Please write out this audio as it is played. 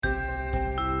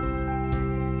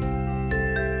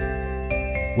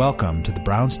Welcome to the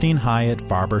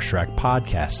Brownstein-Hyatt-Farber-Schreck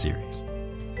podcast series.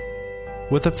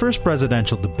 With the first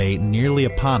presidential debate nearly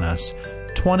upon us,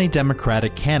 20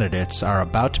 Democratic candidates are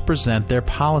about to present their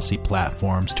policy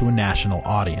platforms to a national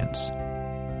audience.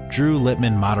 Drew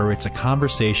Littman moderates a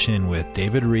conversation with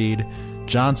David Reid,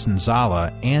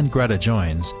 Sonsalla and Greta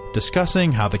Joynes,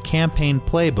 discussing how the campaign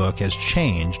playbook has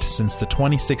changed since the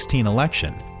 2016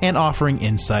 election and offering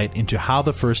insight into how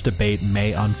the first debate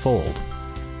may unfold.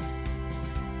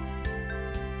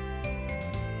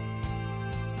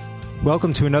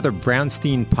 Welcome to another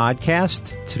Brownstein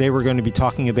podcast. Today we're going to be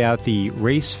talking about the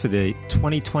race for the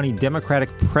 2020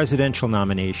 Democratic presidential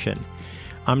nomination.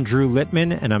 I'm Drew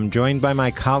Littman, and I'm joined by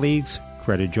my colleagues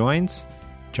Greta Joynes,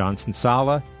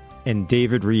 Sonsalla, and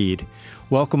David Reid.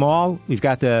 Welcome all. We've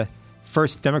got the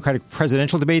first Democratic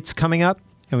presidential debates coming up,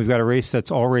 and we've got a race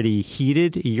that's already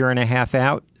heated a year and a half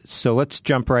out. So let's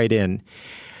jump right in.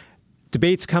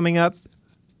 Debates coming up.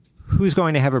 Who's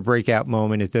going to have a breakout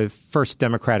moment at the first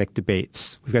Democratic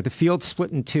debates? We've got the field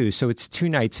split in two, so it's two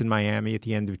nights in Miami at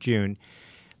the end of June.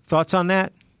 Thoughts on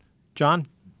that, John?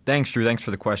 Thanks, Drew. Thanks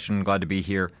for the question. Glad to be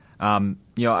here.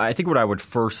 I think what I would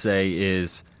first say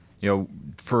is,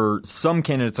 for some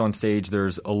candidates on stage,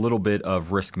 there's a little bit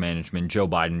of risk management, Joe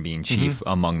Biden being chief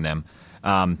among them.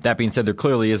 That being said, there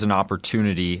clearly is an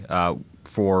opportunity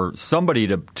for somebody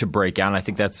to break out, and I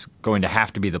think that's going to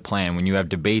have to be the plan. When you have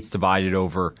debates divided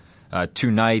over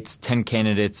 2 nights, 10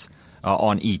 candidates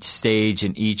on each stage,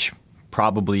 and each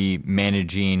probably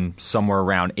managing somewhere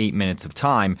around 8 minutes of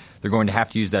time, they're going to have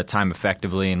to use that time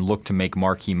effectively and look to make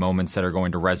marquee moments that are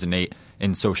going to resonate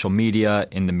in social media,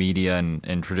 in the media,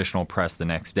 and traditional press the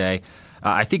next day.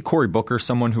 I think Cory Booker is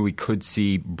someone who we could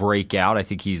see break out. I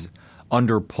think he's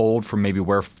underpolled from maybe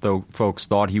where folks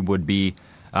thought he would be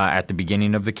at the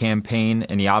beginning of the campaign,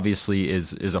 and he obviously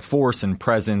is a force and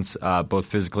presence both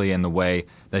physically and the way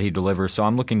that he delivers. So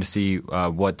I'm looking to see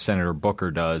what Senator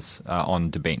Booker does on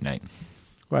debate night.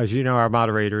 Well, as you know, our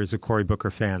moderator is a Cory Booker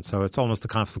fan, so it's almost a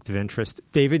conflict of interest.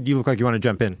 David, you look like you want to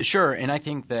jump in. Sure, and I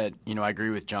think that, I agree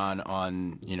with John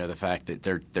on, the fact that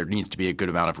there needs to be a good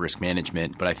amount of risk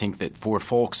management, but I think that for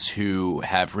folks who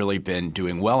have really been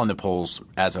doing well in the polls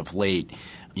as of late,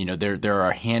 there are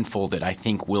a handful that I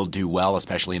think will do well,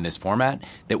 especially in this format,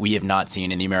 that we have not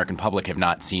seen and the American public have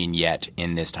not seen yet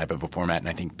in this type of a format. And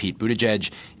I think Pete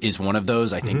Buttigieg is one of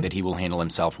those. I think that he will handle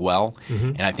himself well.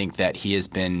 And I think that he has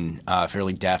been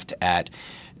fairly deft at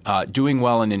doing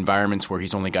well in environments where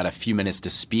he's only got a few minutes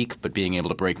to speak, but being able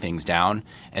to break things down.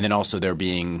 And then also there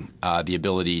being the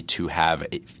ability to have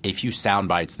a few sound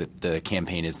bites that the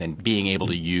campaign is then being able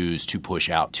to use to push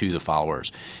out to the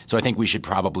followers. So I think we should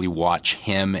probably watch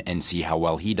him and see how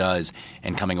well he does,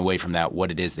 and coming away from that, what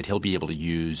it is that he'll be able to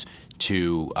use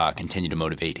to continue to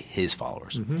motivate his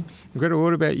followers. Greta,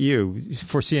 what about you?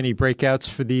 Foresee any breakouts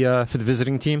for the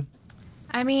visiting team?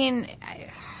 I mean,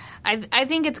 I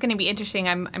think it's going to be interesting.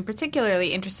 I'm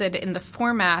particularly interested in the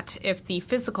format if the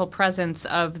physical presence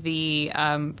of the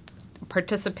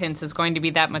participants is going to be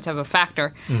that much of a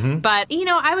factor. But,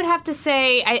 I would have to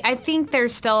say I think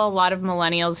there's still a lot of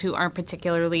millennials who aren't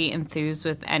particularly enthused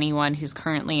with anyone who's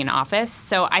currently in office.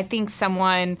 So I think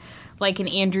someone like an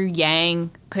Andrew Yang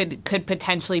could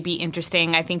potentially be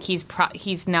interesting. I think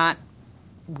he's not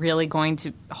really going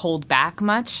to hold back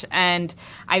much. And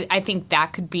I think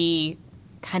that could be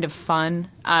kind of fun,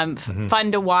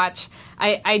 fun to watch.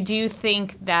 I do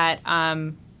think that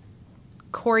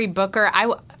Cory Booker,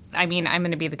 I mean, I'm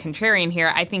going to be the contrarian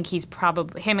here. I think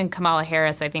him and Kamala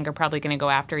Harris, I think, are probably going to go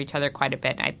after each other quite a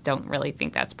bit. I don't really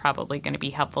think that's probably going to be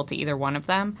helpful to either one of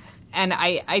them. And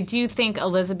I do think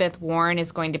Elizabeth Warren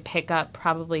is going to pick up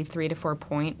probably 3 to 4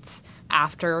 points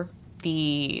after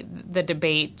the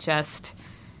debate. Just,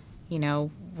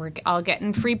 we're all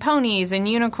getting free ponies and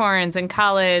unicorns and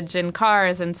college and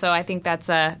cars, and so I think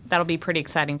that'll be pretty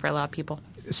exciting for a lot of people.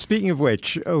 Speaking of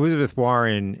which, Elizabeth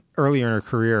Warren, earlier in her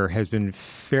career, has been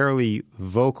fairly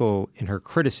vocal in her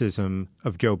criticism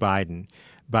of Joe Biden.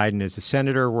 Biden as a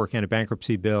senator working on a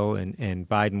bankruptcy bill, and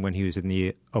Biden when he was in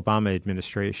the Obama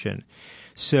administration.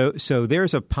 So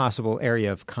there's a possible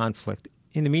area of conflict.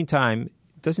 In the meantime,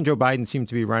 doesn't Joe Biden seem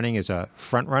to be running as a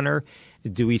front runner?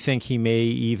 Do we think he may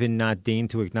even not deign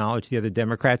to acknowledge the other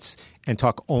Democrats and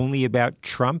talk only about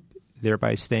Trump,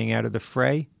 thereby staying out of the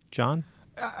fray? John?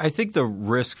 I think the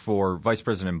risk for Vice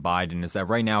President Biden is that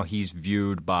right now he's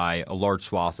viewed by a large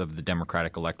swath of the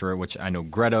Democratic electorate, which I know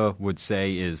Greta would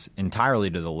say is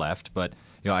entirely to the left, but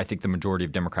I think the majority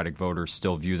of Democratic voters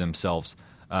still view themselves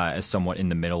as somewhat in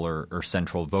the middle or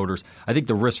central voters. I think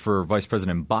the risk for Vice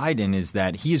President Biden is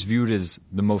that he is viewed as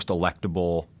the most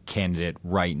electable candidate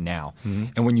right now.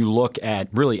 And when you look at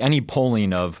really any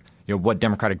polling of what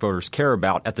Democratic voters care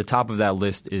about, at the top of that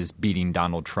list is beating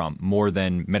Donald Trump, more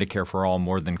than Medicare for all,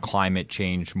 more than climate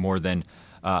change, more than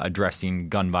addressing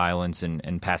gun violence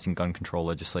and passing gun control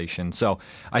legislation. So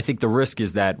I think the risk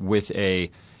is that with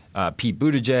a Pete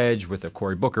Buttigieg, with a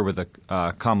Cory Booker, with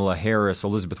a Kamala Harris,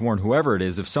 Elizabeth Warren, whoever it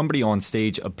is, if somebody on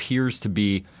stage appears to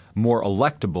be more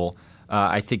electable,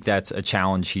 I think that's a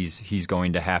challenge he's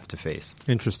going to have to face.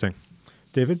 Interesting.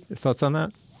 David, thoughts on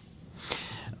that?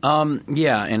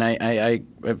 Yeah, and I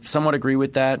somewhat agree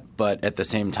with that, but at the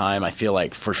same time, I feel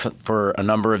like for a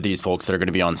number of these folks that are going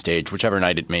to be on stage, whichever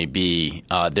night it may be,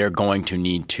 they're going to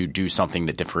need to do something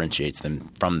that differentiates them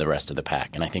from the rest of the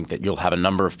pack. And I think that you'll have a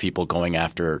number of people going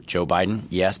after Joe Biden,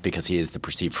 yes, because he is the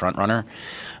perceived frontrunner,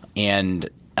 and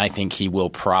I think he will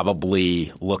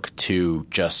probably look to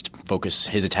just focus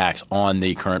his attacks on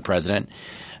the current president,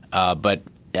 but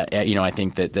I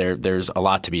think that there's a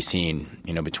lot to be seen,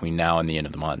 between now and the end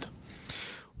of the month.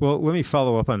 Well, let me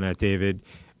follow up on that, David.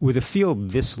 With a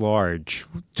field this large,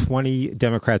 20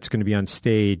 Democrats going to be on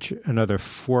stage, another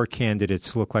 4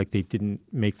 candidates look like they didn't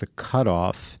make the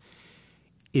cutoff.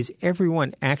 Is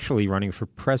everyone actually running for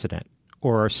president?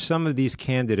 Or are some of these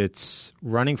candidates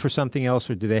running for something else,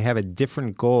 or do they have a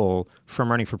different goal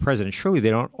from running for president? Surely they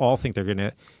don't all think they're going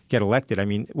to get elected. I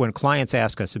mean, when clients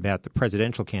ask us about the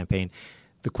presidential campaign,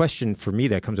 the question for me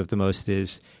that comes up the most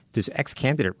is, does X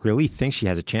candidate really think she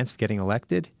has a chance of getting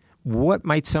elected? What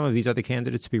might some of these other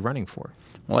candidates be running for?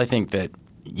 Well, I think that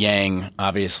Yang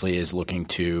obviously is looking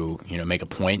to make a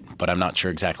point, but I'm not sure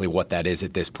exactly what that is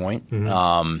at this point.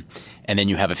 And then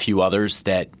you have a few others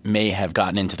that may have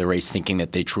gotten into the race thinking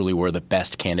that they truly were the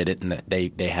best candidate and that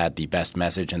they had the best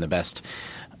message and the best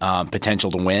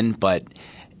potential to win, but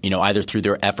either through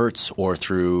their efforts or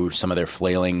through some of their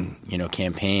flailing,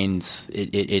 campaigns,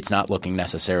 it's not looking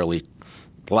necessarily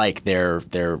like they're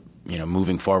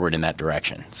moving forward in that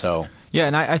direction. So yeah,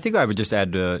 and I think I would just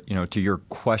add to your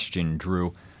question,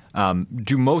 Drew.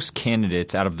 Do most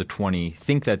candidates out of the 20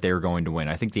 think that they're going to win?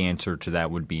 I think the answer to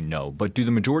that would be no. But do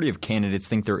the majority of candidates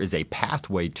think there is a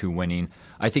pathway to winning?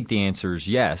 I think the answer is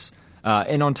yes.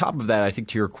 And on top of that, I think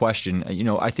to your question,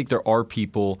 I think there are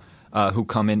people who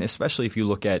come in, especially if you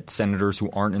look at senators who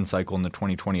aren't in cycle in the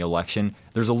 2020 election,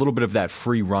 there's a little bit of that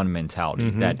free run mentality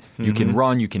that you can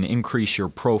run, you can increase your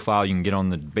profile, you can get on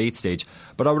the debate stage.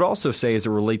 But I would also say as it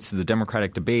relates to the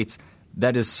Democratic debates,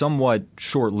 that is somewhat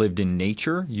short-lived in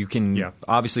nature. You can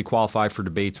obviously qualify for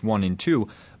debates 1 and 2,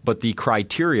 but the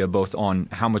criteria both on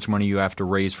how much money you have to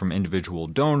raise from individual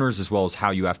donors as well as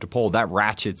how you have to poll, that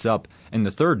ratchets up in the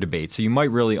 3rd debate. So you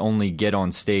might really only get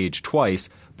on stage twice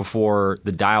before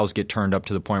the dials get turned up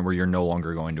to the point where you're no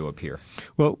longer going to appear.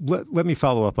 Well, let me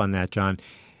follow up on that, John.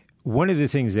 One of the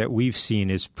things that we've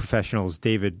seen as professionals,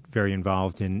 David very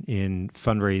involved in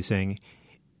fundraising,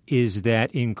 is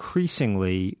that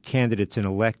increasingly candidates and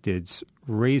electeds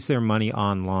raise their money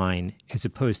online as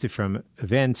opposed to from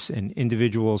events and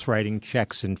individuals writing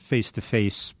checks and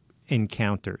face-to-face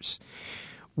encounters.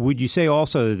 Would you say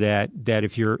also that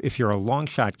if you're a long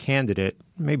shot candidate,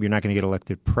 maybe you're not going to get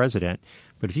elected president,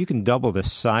 but if you can double the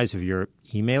size of your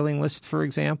emailing list, for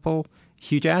example,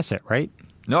 huge asset, right?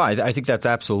 No, I think that's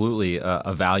absolutely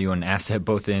a value and asset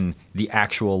both in the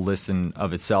actual list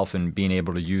of itself and being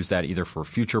able to use that either for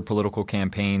future political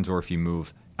campaigns or if you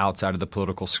move outside of the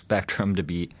political spectrum to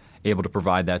be able to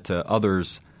provide that to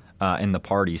others in the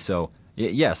party. So,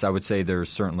 yes, I would say there's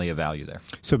certainly a value there.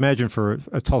 So imagine for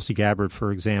a Tulsi Gabbard,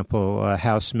 for example, a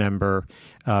House member,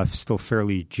 still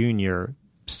fairly junior,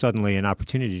 suddenly an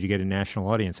opportunity to get a national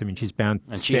audience. I mean, she's bound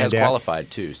to she has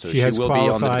qualified, too, so she will be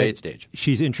on the debate stage.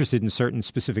 She's interested in certain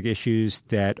specific issues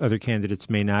that other candidates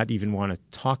may not even want to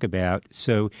talk about.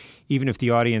 So even if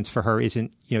the audience for her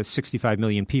isn't 65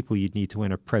 million people you'd need to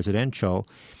win a presidential,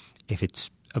 if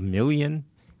it's 1 million,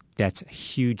 that's a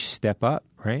huge step up,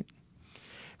 right?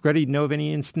 Greta, do you know of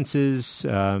any instances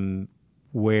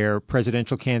where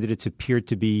presidential candidates appeared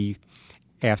to be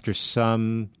after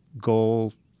some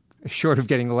goal short of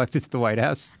getting elected to the White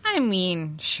House? I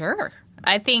mean, sure.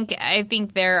 I think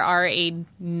there are a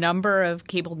number of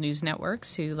cable news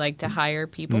networks who like to hire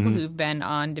people who've been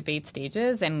on debate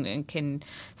stages and can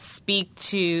speak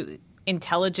to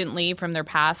intelligently from their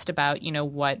past about,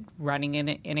 what running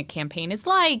in a campaign is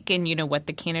like and, what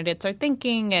the candidates are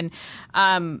thinking. And,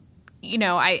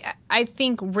 I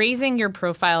think raising your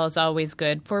profile is always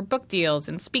good for book deals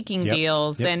and speaking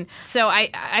deals. Yep. And so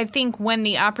I think when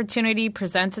the opportunity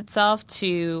presents itself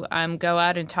to go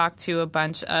out and talk to a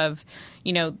bunch of,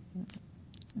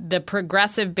 the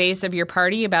progressive base of your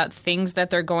party about things that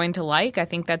they're going to like. I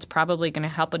think that's probably going to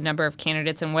help a number of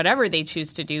candidates in whatever they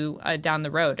choose to do down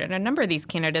the road. And a number of these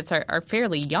candidates are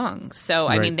fairly young. So,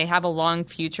 I mean, they have a long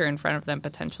future in front of them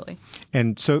potentially.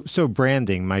 And so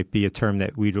branding might be a term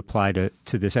that we'd apply to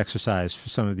this exercise for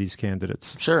some of these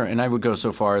candidates. Sure. And I would go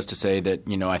so far as to say that,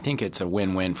 I think it's a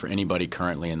win-win for anybody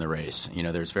currently in the race.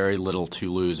 There's very little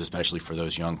to lose, especially for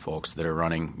those younger folks that are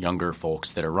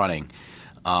running.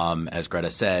 As Greta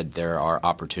said, there are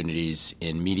opportunities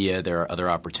in media. There are other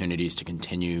opportunities to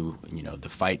continue, the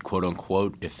fight, quote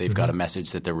unquote, if they've got a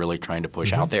message that they're really trying to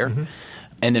push out there.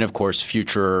 And then, of course,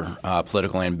 future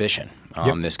political ambition.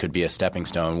 This could be a stepping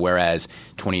stone, whereas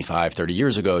 25, 30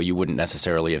 years ago, you wouldn't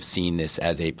necessarily have seen this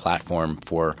as a platform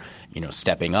for,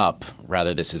 stepping up.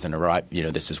 Rather, this is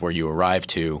this is where you arrive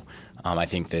to. I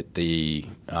think that the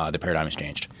paradigm has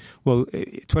changed. Well,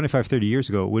 25, 30 years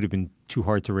ago, it would have been too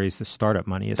hard to raise the startup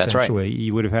money, essentially. That's right.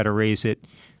 You would have had to raise it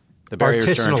the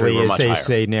artisanally, as they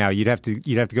say now. You'd have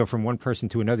to go from one person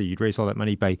to another. You'd raise all that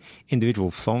money by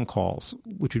individual phone calls,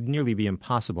 which would nearly be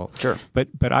impossible. Sure.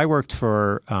 But I worked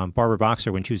for Barbara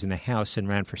Boxer when she was in the House and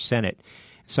ran for Senate.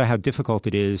 So how difficult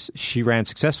it is. She ran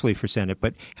successfully for Senate,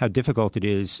 but how difficult it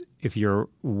is if you're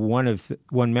one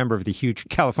member of the huge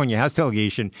California House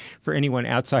delegation for anyone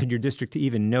outside your district to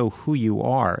even know who you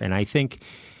are. And I think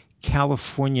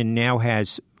California now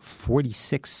has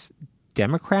 46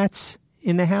 Democrats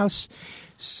in the House.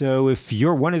 So if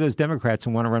you're one of those Democrats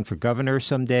and want to run for governor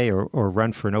someday or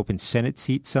run for an open Senate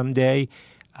seat someday,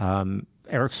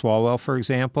 Eric Swalwell, for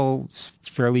example,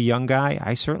 fairly young guy,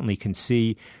 I certainly can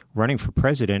see running for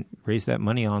president, raise that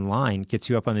money online, gets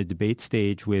you up on the debate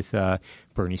stage with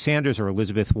Bernie Sanders or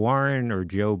Elizabeth Warren or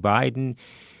Joe Biden.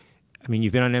 I mean,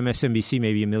 you've been on MSNBC,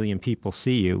 maybe 1 million people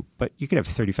see you, but you could have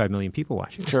 35 million people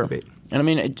watching this debate. And I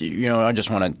mean, I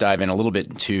just want to dive in a little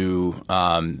bit to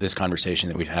this conversation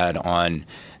that we've had on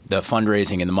the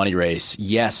fundraising and the money race.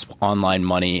 Yes, online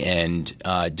money and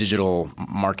digital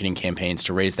marketing campaigns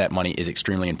to raise that money is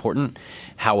extremely important.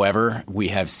 However, we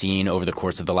have seen over the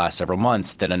course of the last several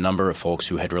months that a number of folks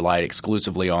who had relied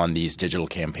exclusively on these digital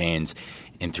campaigns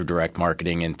and through direct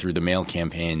marketing and through the mail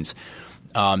campaigns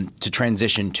to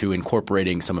transition to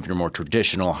incorporating some of your more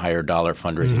traditional higher dollar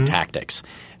fundraising tactics.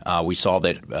 We saw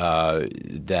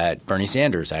that Bernie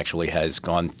Sanders actually has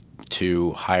gone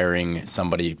to hiring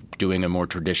somebody doing a more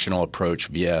traditional approach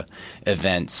via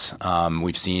events.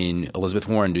 We've seen Elizabeth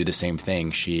Warren do the same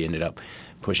thing. She ended up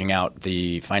pushing out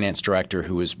the finance director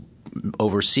who was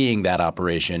overseeing that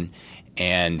operation,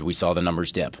 and we saw the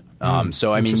numbers dip.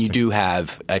 So, I mean, you do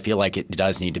have – I feel like it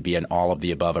does need to be an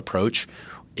all-of-the-above approach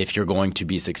if you're going to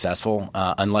be successful,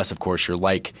 unless, of course, you're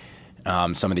like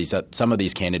some of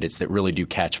these candidates that really do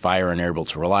catch fire and are able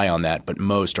to rely on that. But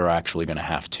most are actually going to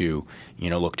have to,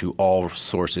 look to all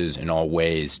sources in all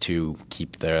ways to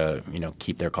keep their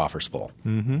coffers full.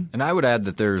 And I would add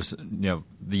that there's,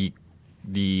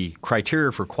 the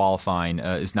criteria for qualifying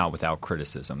is not without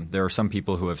criticism. There are some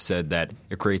people who have said that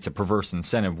it creates a perverse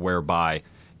incentive whereby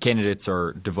candidates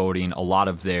are devoting a lot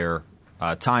of their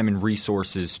time and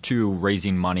resources to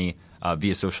raising money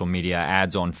via social media,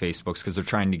 ads on Facebook, because they're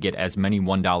trying to get as many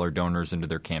 $1 donors into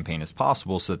their campaign as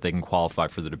possible so that they can qualify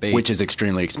for the debate. Which is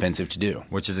extremely expensive to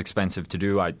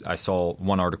do. I saw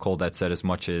one article that said as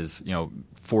much as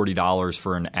 $40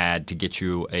 for an ad to get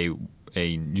you a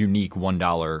unique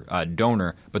 $1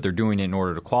 donor, but they're doing it in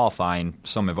order to qualify, and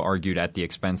some have argued at the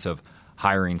expense of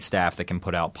hiring staff that can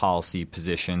put out policy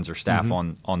positions or staff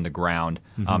on the ground.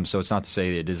 So it's not to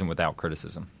say that it isn't without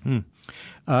criticism.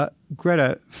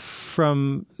 Greta,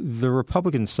 from the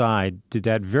Republican side, did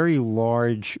that very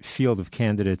large field of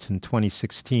candidates in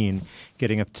 2016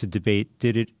 getting up to debate,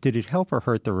 did it help or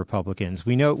hurt the Republicans?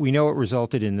 We know it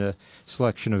resulted in the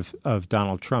selection of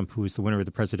Donald Trump, who was the winner of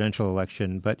the presidential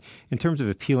election, but in terms of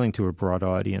appealing to a broad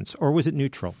audience, or was it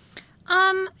neutral?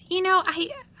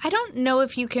 I don't know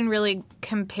if you can really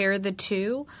compare the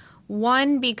two.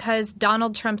 One, because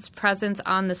Donald Trump's presence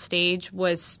on the stage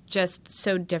was just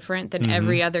so different than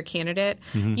every other candidate.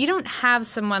 You don't have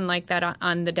someone like that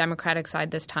on the Democratic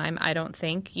side this time, I don't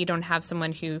think. You don't have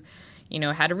someone who,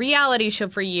 had a reality show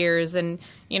for years and,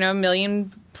 1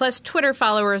 million plus Twitter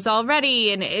followers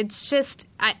already. And it's just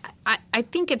I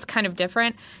think it's kind of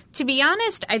different. To be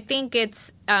honest, I think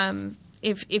it's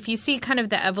if you see kind of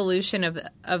the evolution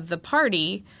of the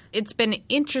party, it's been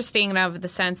interesting of the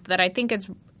sense that I think it's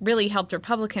really helped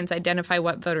Republicans identify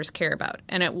what voters care about.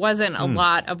 And it wasn't a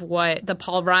lot of what the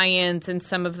Paul Ryans and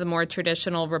some of the more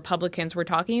traditional Republicans were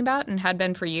talking about and had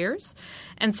been for years.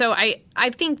 And so I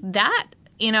think that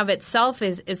in of itself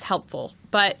is helpful.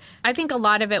 But I think a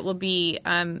lot of it will be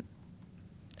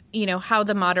how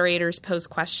the moderators pose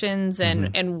questions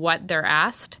and what they're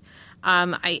asked.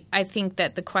 I think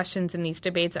that the questions in these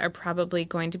debates are probably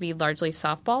going to be largely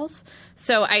softballs.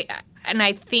 So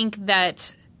I think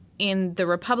that in the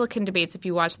Republican debates, if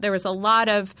you watch, there was a lot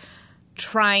of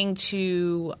trying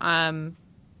to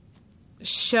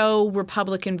show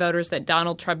Republican voters that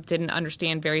Donald Trump didn't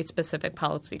understand very specific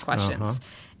policy questions.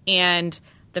 And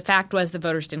the fact was the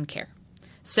voters didn't care.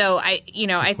 So I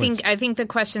think the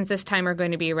questions this time are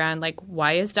going to be around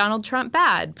why is Donald Trump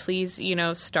bad? Please,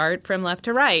 start from left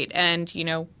to right. And,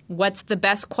 what's the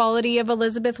best quality of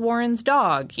Elizabeth Warren's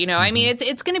dog? I mean,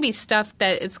 it's going to be stuff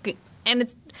that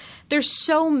there's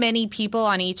so many people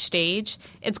on each stage.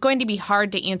 It's going to be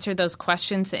hard to answer those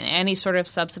questions in any sort of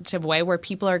substantive way where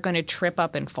people are going to trip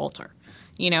up and falter.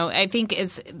 I think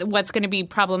what's going to be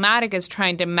problematic is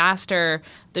trying to master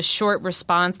the short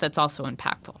response that's also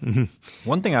impactful.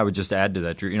 One thing I would just add to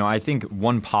that, Drew, I think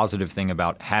one positive thing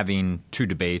about having two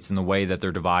debates and the way that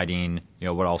they're dividing,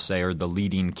 what I'll say are the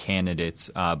leading candidates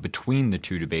between the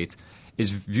two debates is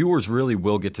viewers really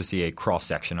will get to see a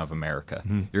cross-section of America.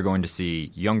 You're going to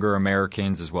see younger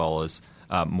Americans as well as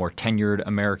more tenured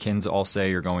Americans. I'll say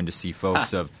you're going to see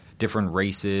folks of different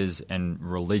races and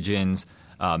religions,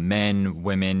 men,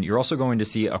 women. You're also going to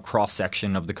see a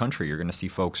cross-section of the country. You're going to see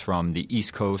folks from the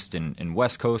East Coast and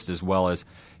West Coast as well as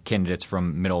candidates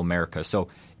from Middle America. So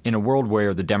in a world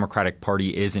where the Democratic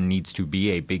Party is and needs to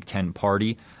be a Big Tent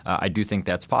party, I do think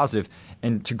that's positive.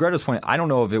 And to Greta's point, I don't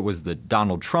know if it was the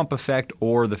Donald Trump effect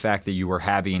or the fact that you were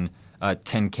having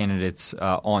 10 candidates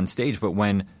on stage, but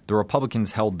when the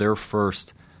Republicans held their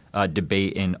first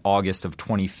debate in August of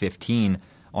 2015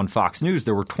 on Fox News,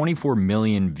 there were 24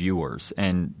 million viewers.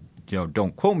 And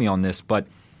don't quote me on this, but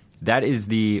that is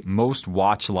the most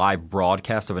watched live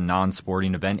broadcast of a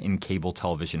non-sporting event in cable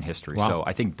television history. Wow. So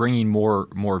I think bringing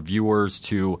more viewers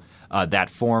to that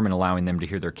forum and allowing them to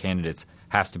hear their candidates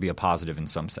has to be a positive in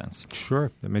some sense.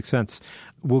 Sure, that makes sense.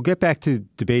 We'll get back to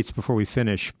debates before we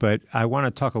finish, but I want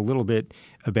to talk a little bit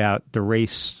about the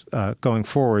race going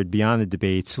forward beyond the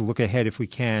debates. Look ahead, if we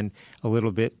can, a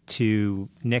little bit to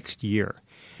next year.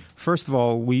 First of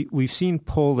all, we've seen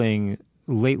polling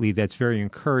lately that's very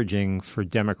encouraging for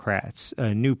Democrats.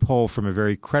 A new poll from a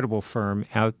very credible firm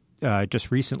out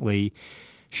just recently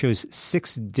shows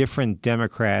 6 different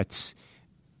Democrats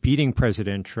beating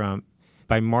President Trump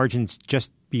by margins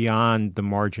just beyond the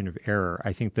margin of error.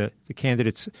 I think the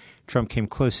candidates Trump came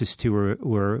closest to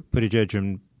were Buttigieg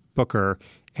and Booker,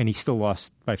 and he still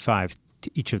lost by 5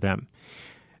 to each of them.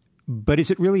 But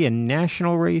is it really a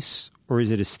national race or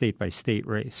is it a state-by-state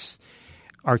race?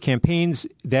 Are campaigns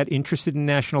that interested in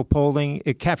national polling,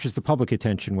 it captures the public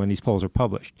attention when these polls are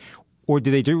published? Or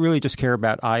do they really just care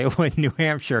about Iowa and New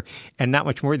Hampshire and not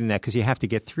much more than that because you have to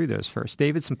get through those first?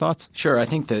 David, some thoughts? Sure. I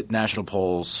think that national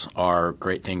polls are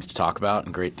great things to talk about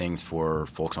and great things for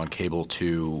folks on cable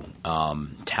to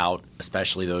tout,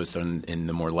 especially those in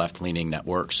the more left-leaning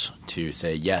networks, to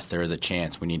say, yes, there is a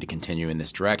chance we need to continue in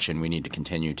this direction. We need to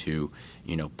continue to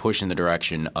push in the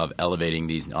direction of elevating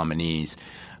these nominees.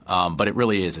 But it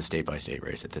really is a state-by-state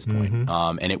race at this point,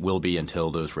 and it will be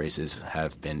until those races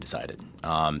have been decided.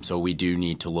 So we do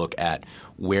need to look at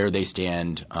where they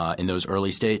stand in those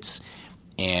early states,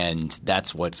 and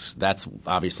that's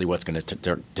obviously what's going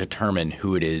to determine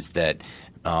who it is that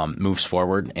moves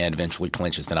forward and eventually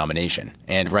clinches the nomination.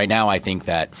 And right now I think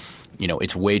that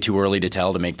it's way too early to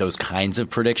tell to make those kinds of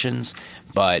predictions.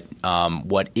 But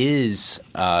what is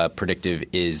predictive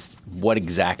is what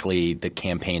exactly the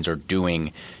campaigns are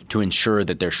doing to ensure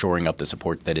that they're shoring up the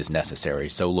support that is necessary.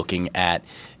 So looking at,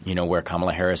 where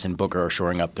Kamala Harris and Booker are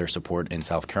shoring up their support in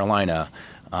South Carolina,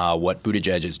 what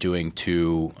Buttigieg is doing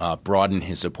to broaden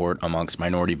his support amongst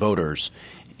minority voters,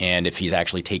 and if he's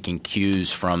actually taking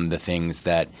cues from the things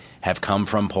that have come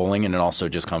from polling and also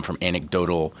just come from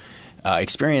anecdotal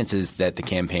experiences that the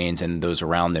campaigns and those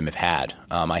around them have had.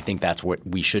 I think that's what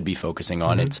we should be focusing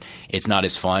on. It's not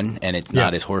as fun and it's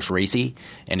not as horse racy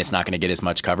and it's not going to get as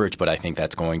much coverage, but I think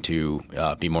that's going to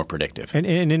be more predictive. And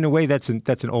in a way, that's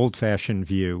an old-fashioned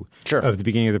view of the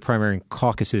beginning of the primary and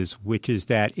caucuses, which is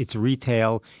that it's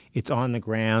retail, it's on the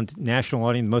ground, national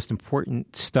audience. The most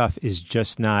important stuff is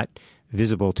just not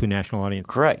visible to a national audience.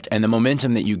 Correct. And the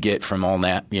momentum that you get from all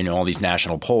these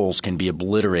national polls can be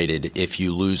obliterated if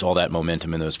you lose all that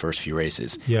momentum in those first few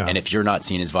races. Yeah. And if you're not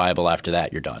seen as viable after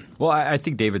that, you're done. Well, I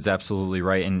think David's absolutely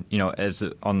right. And, as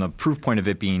on the proof point of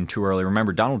it being too early,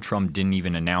 remember Donald Trump didn't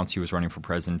even announce he was running for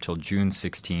president until June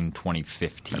 16,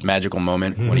 2015. That magical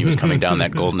moment when he was coming down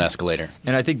that golden escalator.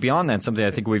 And I think beyond that, something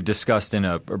I think we've discussed in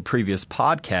a previous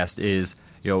podcast is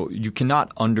you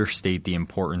cannot understate the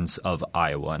importance of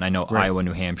Iowa. And I know Iowa,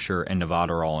 New Hampshire, and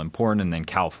Nevada are all important, and then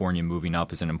California moving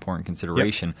up is an important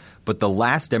consideration. Yep. But the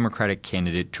last Democratic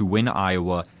candidate to win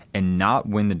Iowa and not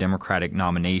win the Democratic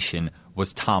nomination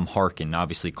was Tom Harkin.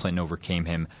 Obviously, Clinton overcame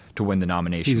him to win the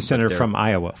nomination. He's a senator from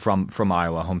Iowa. From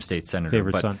Iowa, home state senator.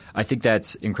 Favorite son. I think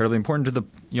that's incredibly important to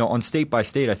the on state by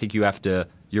state. I think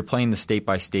you're playing the state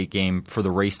by state game for the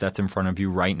race that's in front of you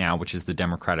right now, which is the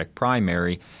Democratic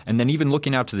primary. And then even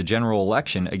looking out to the general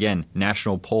election, again,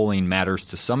 national polling matters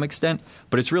to some extent,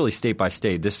 but it's really state by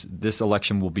state. This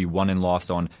election will be won and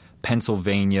lost on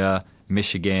Pennsylvania,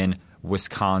 Michigan,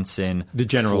 Wisconsin,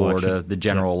 Florida, the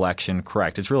general election.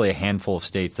 Correct. It's really a handful of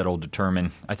states that will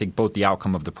determine, I think, both the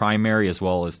outcome of the primary as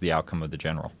well as the outcome of the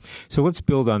general. So let's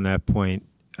build on that point,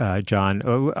 John.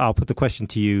 I'll put the question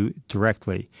to you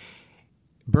directly.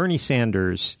 Bernie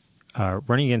Sanders,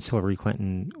 running against Hillary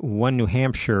Clinton, won New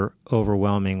Hampshire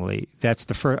overwhelmingly. That's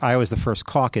Iowa's the first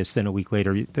caucus. Then a week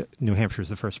later, New Hampshire is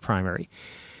the first primary.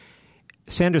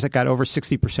 Sanders got over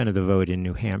 60% of the vote in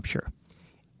New Hampshire.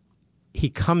 He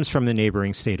comes from the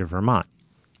neighboring state of Vermont.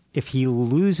 If he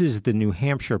loses the New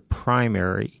Hampshire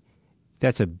primary,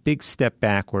 that's a big step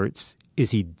backwards.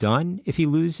 Is he done if he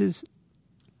loses?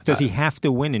 Does he have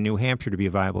to win in New Hampshire to be a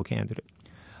viable candidate?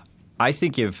 I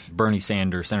think if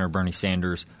Senator Bernie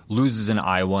Sanders loses in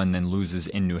Iowa and then loses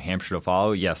in New Hampshire to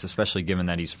follow, yes, especially given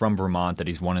that he's from Vermont, that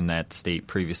he's won in that state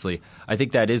previously, I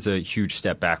think that is a huge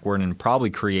step backward and probably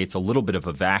creates a little bit of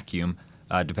a vacuum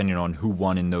depending on who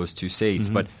won in those two states.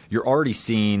 Mm-hmm. But you're already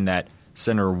seeing that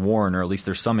Senator Warren, or at least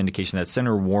there's some indication that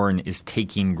Senator Warren is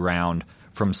taking ground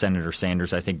from Senator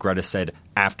Sanders. I think Greta said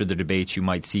after the debates you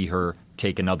might see her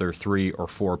take another 3 or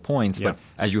 4 points. Yep. But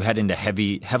as you head into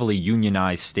heavily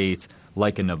unionized states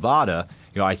like in Nevada,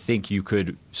 I think you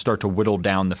could start to whittle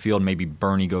down the field. Maybe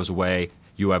Bernie goes away.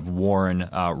 You have Warren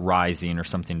rising or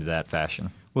something to that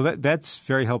fashion. Well, that's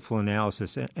very helpful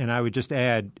analysis. And I would just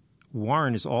add,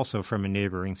 Warren is also from a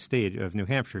neighboring state of New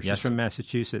Hampshire. She's yes. from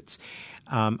Massachusetts.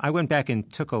 I went back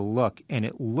and took a look, and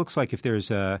it looks like if there's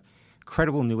a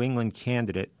credible New England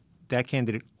candidate, that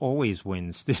candidate always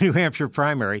wins the New Hampshire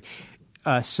primary.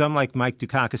 Some like Mike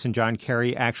Dukakis and John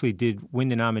Kerry actually did win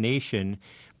the nomination,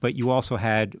 but you also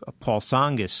had Paul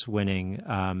Tsongas winning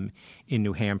in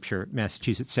New Hampshire,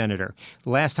 Massachusetts senator. The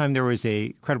last time there was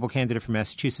a credible candidate from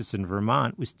Massachusetts and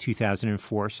Vermont was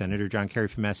 2004, Senator John Kerry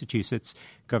from Massachusetts,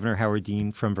 Governor Howard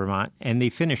Dean from Vermont, and they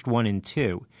finished 1 and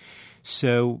 2.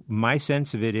 So my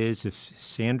sense of it is if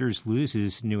Sanders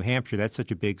loses New Hampshire, that's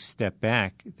such a big step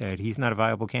back that he's not a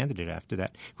viable candidate after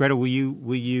that. Greta, will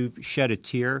you shed a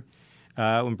tear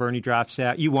when Bernie drops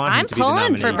out? You want him to be the nominee. I'm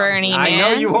pulling for Bernie, man. I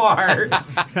know you are.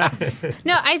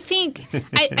 No, I think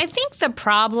the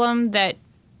problem that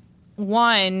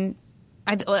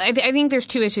I think there's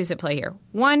 2 issues at play here.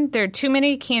 One, there are too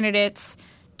many candidates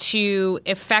to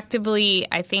effectively,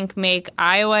 I think, make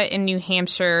Iowa and New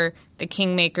Hampshire the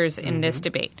kingmakers in this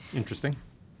debate. Interesting.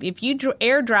 If you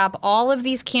airdrop all of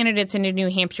these candidates into New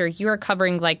Hampshire, you are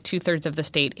covering like 2/3 of the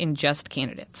state in just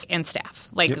candidates and staff.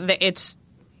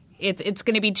 It's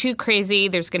going to be too crazy.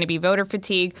 There's going to be voter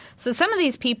fatigue. So some of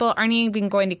these people aren't even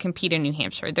going to compete in New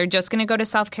Hampshire. They're just going to go to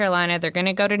South Carolina. They're going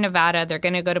to go to Nevada. They're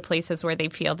going to go to places where they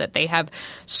feel that they have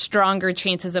stronger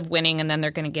chances of winning, and then they're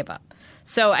going to give up.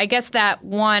 So I guess that,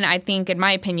 one, I think, in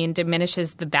my opinion,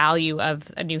 diminishes the value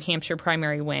of a New Hampshire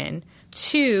primary win.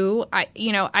 2,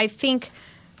 I think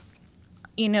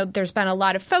there's been a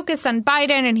lot of focus on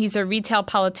Biden, and he's a retail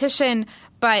politician.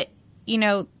 But,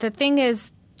 the thing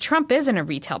is, Trump isn't a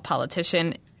retail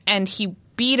politician, and he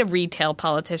beat a retail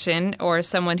politician or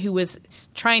someone who was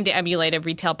trying to emulate a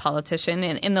retail politician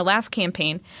in the last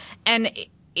campaign. And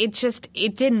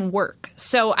it didn't work.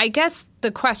 So I guess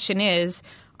the question is,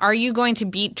 are you going to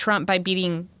beat Trump by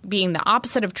being the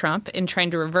opposite of Trump and trying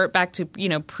to revert back to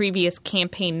previous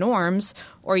campaign norms,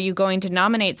 or are you going to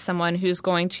nominate someone who's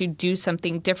going to do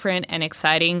something different and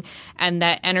exciting and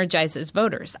that energizes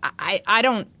voters? I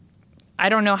don't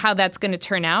know how that's going to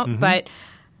turn out, but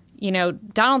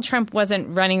Donald Trump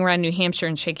wasn't running around New Hampshire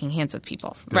and shaking hands with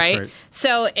people, right?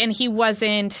 So, and he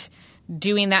wasn't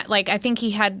doing that. Like, I think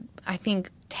he had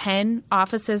 10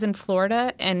 offices in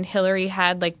Florida, and Hillary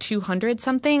had like 200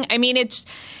 something. I mean,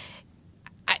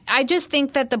 I just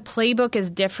think that the playbook is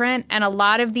different, and a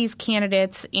lot of these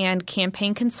candidates and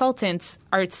campaign consultants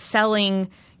are selling,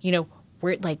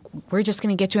 we're just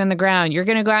going to get you on the ground. You're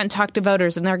going to go out and talk to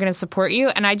voters, and they're going to support you.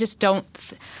 And I just don't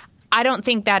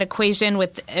think that equation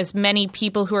with as many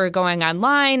people who are going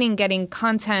online and getting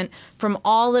content from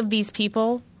all of these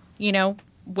people,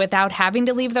 without having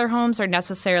to leave their homes, are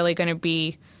necessarily going to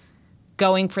be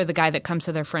going for the guy that comes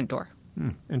to their front door.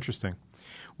 Interesting.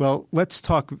 Well, let's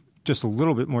talk just a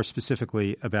little bit more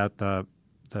specifically about the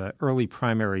early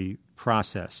primary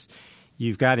process.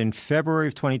 You've got in February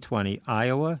of 2020,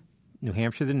 Iowa, New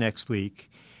Hampshire the next week,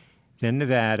 then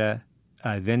Nevada,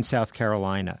 then South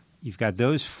Carolina. You've got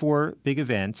those 4 big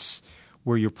events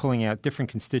where you're pulling out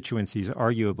different constituencies,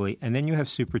 arguably, and then you have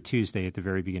Super Tuesday at the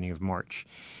very beginning of March.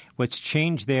 What's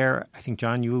changed there, I think,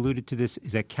 John, you alluded to this,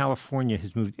 is that California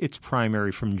has moved its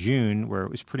primary from June, where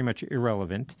it was pretty much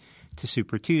irrelevant, to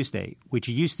Super Tuesday, which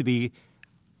used to be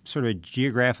sort of a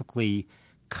geographically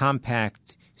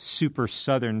compact, super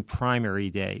southern primary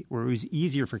day, where it was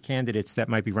easier for candidates that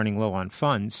might be running low on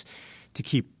funds to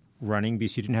keep running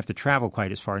because you didn't have to travel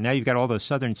quite as far. Now you've got all those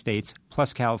southern states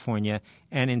plus California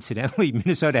and, incidentally,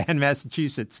 Minnesota and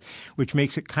Massachusetts, which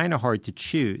makes it kind of hard to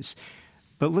choose.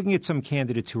 But looking at some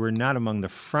candidates who are not among the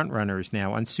front runners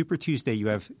now, on Super Tuesday you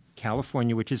have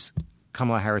California, which is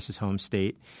Kamala Harris's home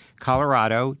state,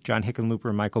 Colorado, John Hickenlooper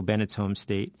and Michael Bennett's home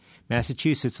state,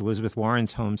 Massachusetts, Elizabeth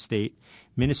Warren's home state,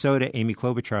 Minnesota, Amy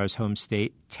Klobuchar's home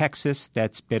state, Texas,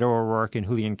 that's Beto O'Rourke and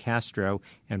Julian Castro,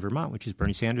 and Vermont, which is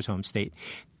Bernie Sanders' home state.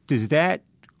 Does that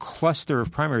cluster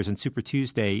of primaries on Super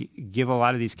Tuesday give a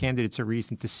lot of these candidates a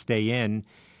reason to stay in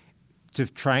to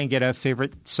try and get a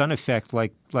favorite son effect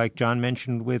like John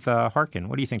mentioned with Harkin?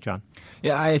 What do you think, John?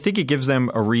 Yeah, I think it gives them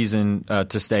a reason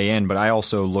to stay in, but I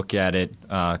also look at it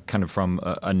kind of from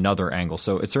another angle.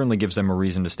 So it certainly gives them a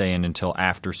reason to stay in until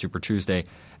after Super Tuesday.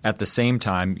 At the same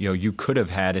time, you could have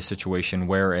had a situation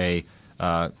where a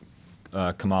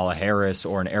Kamala Harris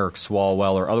or an Eric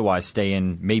Swalwell or otherwise stay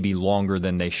in maybe longer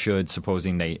than they should,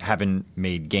 supposing they haven't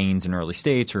made gains in early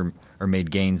states or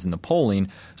made gains in the polling.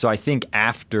 So I think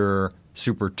after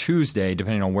Super Tuesday,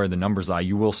 depending on where the numbers lie,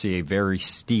 you will see a very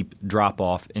steep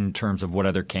drop-off in terms of what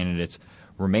other candidates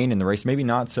remain in the race. Maybe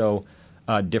not so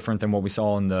different than what we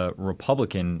saw in the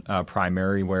Republican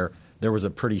primary, where there was a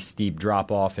pretty steep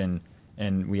drop-off and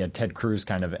we had Ted Cruz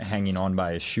kind of hanging on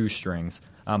by his shoestrings.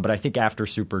 But I think after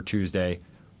Super Tuesday,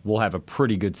 we'll have a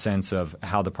pretty good sense of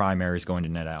how the primary is going to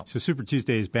net out. So Super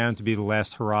Tuesday is bound to be the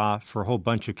last hurrah for a whole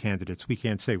bunch of candidates. We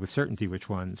can't say with certainty which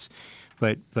ones,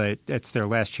 but that's their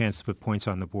last chance to put points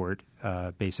on the board,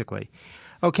 basically.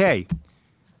 Okay,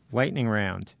 lightning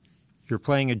round. You're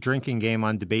playing a drinking game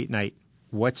on debate night.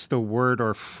 What's the word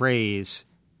or phrase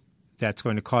that's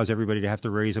going to cause everybody to have to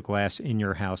raise a glass in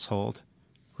your household?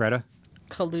 Greta?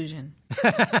 Collusion.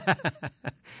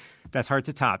 That's hard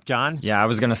to top. John? Yeah, I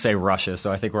was going to say Russia,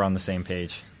 so I think we're on the same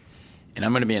page. And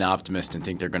I'm going to be an optimist and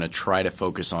think they're going to try to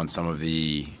focus on some of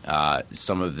the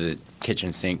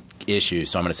kitchen sink issues.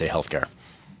 So I'm going to say healthcare.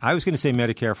 I was going to say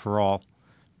Medicare for all,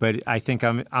 but I think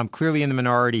I'm clearly in the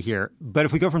minority here. But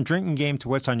if we go from drinking game to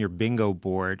what's on your bingo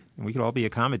board, and we could all be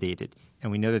accommodated,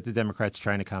 and we know that the Democrats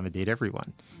try and accommodate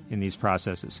everyone in these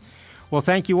processes. Well,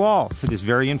 thank you all for this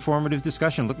very informative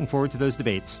discussion. Looking forward to those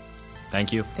debates.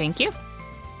 Thank you. Thank you.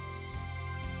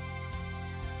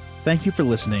 Thank you for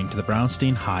listening to the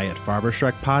Brownstein Hyatt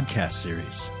Farber-Schreck podcast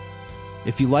series.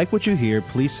 If you like what you hear,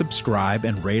 please subscribe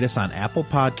and rate us on Apple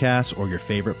Podcasts or your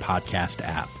favorite podcast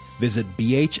app. Visit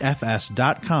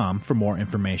bhfs.com for more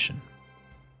information.